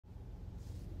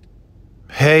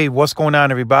Hey, what's going on,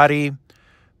 everybody?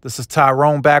 This is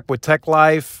Tyrone back with Tech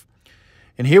Life.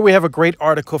 And here we have a great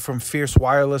article from Fierce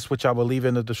Wireless, which I will leave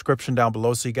in the description down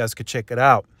below so you guys can check it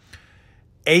out.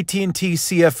 AT&T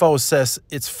CFO says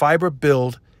its fiber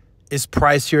build is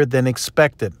pricier than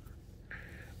expected.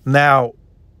 Now,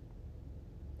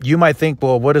 you might think,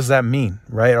 well, what does that mean,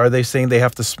 right? Are they saying they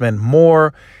have to spend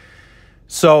more?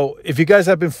 So if you guys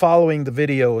have been following the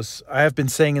videos, I have been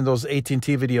saying in those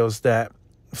AT&T videos that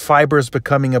fiber is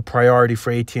becoming a priority for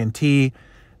AT&T.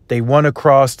 They want to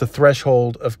cross the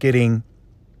threshold of getting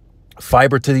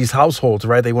fiber to these households,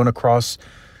 right? They want to cross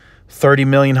 30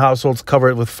 million households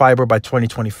covered with fiber by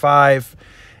 2025.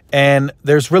 And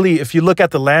there's really, if you look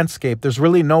at the landscape, there's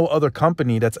really no other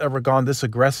company that's ever gone this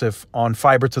aggressive on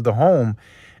fiber to the home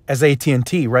as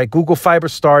AT&T, right? Google Fiber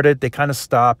started, they kind of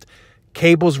stopped.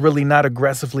 Cable's really not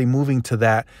aggressively moving to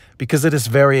that because it is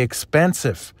very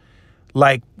expensive,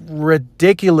 like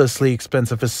ridiculously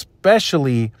expensive,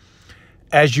 especially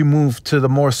as you move to the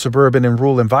more suburban and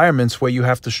rural environments where you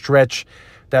have to stretch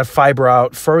that fiber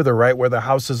out further, right? Where the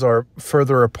houses are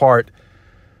further apart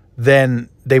than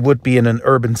they would be in an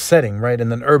urban setting, right?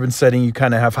 In an urban setting, you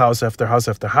kind of have house after house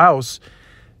after house.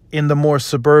 In the more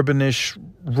suburbanish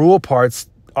rural parts,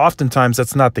 oftentimes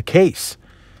that's not the case.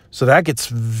 So that gets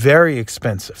very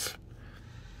expensive.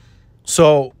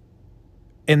 So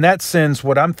in that sense,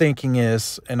 what I'm thinking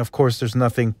is, and of course, there's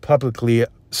nothing publicly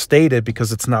stated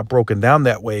because it's not broken down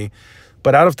that way,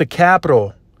 but out of the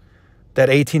capital that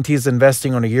AT&T is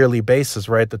investing on a yearly basis,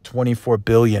 right, the $24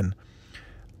 billion,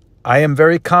 I am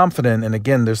very confident, and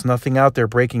again, there's nothing out there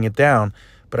breaking it down,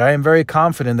 but I am very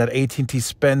confident that AT&T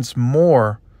spends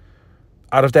more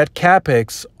out of that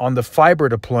CapEx on the fiber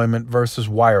deployment versus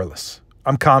wireless.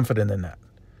 I'm confident in that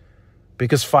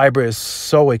because fiber is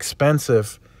so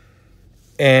expensive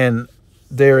and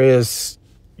there is,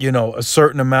 a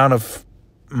certain amount of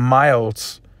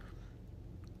miles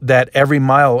that every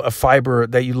mile of fiber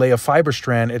that you lay a fiber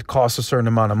strand, it costs a certain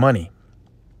amount of money.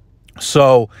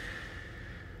 So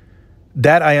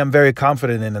that I am very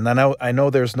confident in. And I know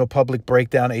there's no public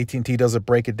breakdown. AT&T doesn't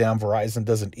break it down. Verizon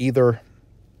doesn't either.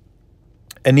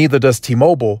 And neither does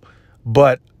T-Mobile.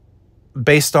 But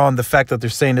based on the fact that they're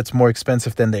saying it's more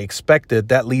expensive than they expected,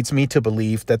 that leads me to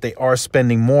believe that they are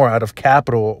spending more out of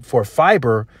capital for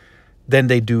fiber than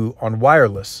they do on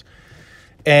wireless.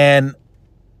 And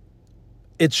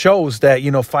it shows that,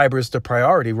 fiber is the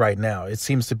priority right now. It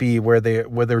seems to be where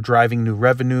they're driving new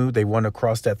revenue. They want to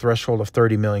cross that threshold of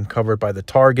 30 million covered by the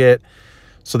target.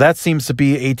 So that seems to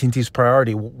be AT&T's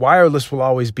priority. Wireless will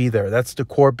always be there. That's the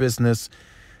core business.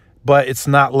 But it's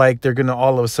not like they're going to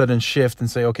all of a sudden shift and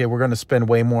say, okay, we're going to spend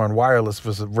way more on wireless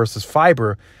versus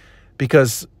fiber,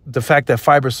 because the fact that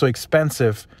fiber is so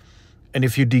expensive, and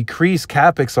if you decrease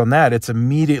CapEx on that, it's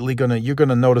immediately you're going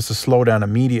to notice a slowdown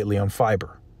immediately on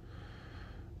fiber.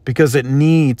 Because it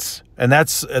needs, and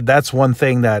that's one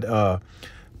thing that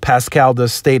Pascal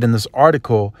does state in this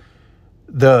article.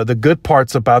 The good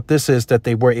parts about this is that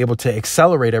they were able to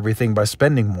accelerate everything by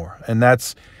spending more, and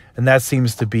that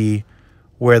seems to be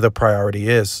where the priority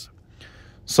is.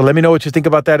 So let me know what you think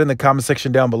about that in the comment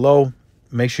section down below.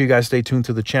 Make sure you guys stay tuned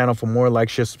to the channel for more. Like,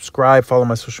 share, subscribe, follow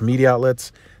my social media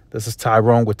outlets. This is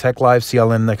Tyrone with Tech Live. See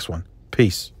y'all in the next one.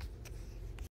 Peace.